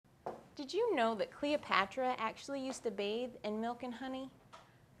Did you know that Cleopatra actually used to bathe in milk and honey?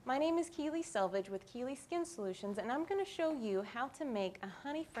 My name is Keeley Selvage with Keeley Skin Solutions, and I'm going to show you how to make a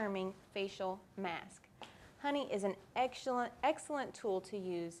honey firming facial mask. Honey is an excellent tool to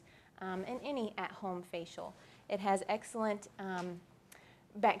use in any at-home facial. It has excellent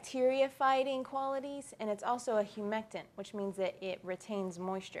bacteria fighting qualities, and it's also a humectant, which means that it retains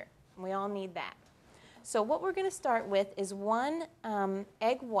moisture. We all need that. So what we're going to start with is one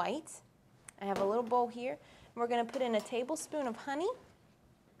egg white. I have a little bowl here. We're going to put in a tablespoon of honey.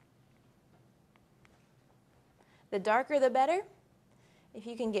 The darker the better. If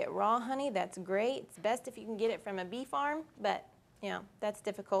you can get raw honey, that's great. It's best if you can get it from a bee farm, but that's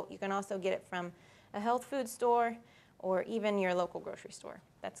difficult. You can also get it from a health food store or even your local grocery store.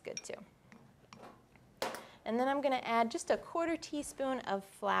 That's good too. And then I'm going to add just a 1/4 teaspoon of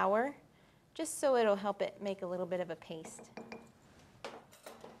flour, just so it'll help it make a little bit of a paste.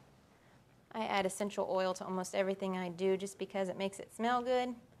 I add essential oil to almost everything I do just because it makes it smell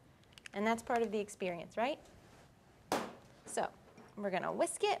good, and that's part of the experience, right? So we're going to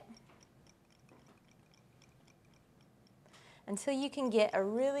whisk it until you can get a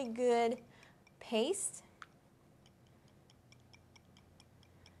really good paste.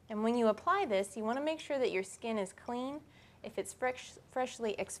 And when you apply this, you want to make sure that your skin is clean. If it's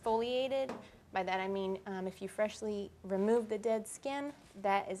freshly exfoliated, by that I mean if you freshly remove the dead skin,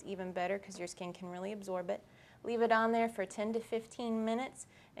 that is even better because your skin can really absorb it. Leave it on there for 10 to 15 minutes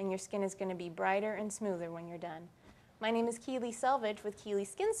and your skin is going to be brighter and smoother when you're done. My name is Keeley Selvage with Keeley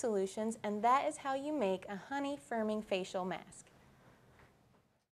Skin Solutions, and that is how you make a honey firming facial mask.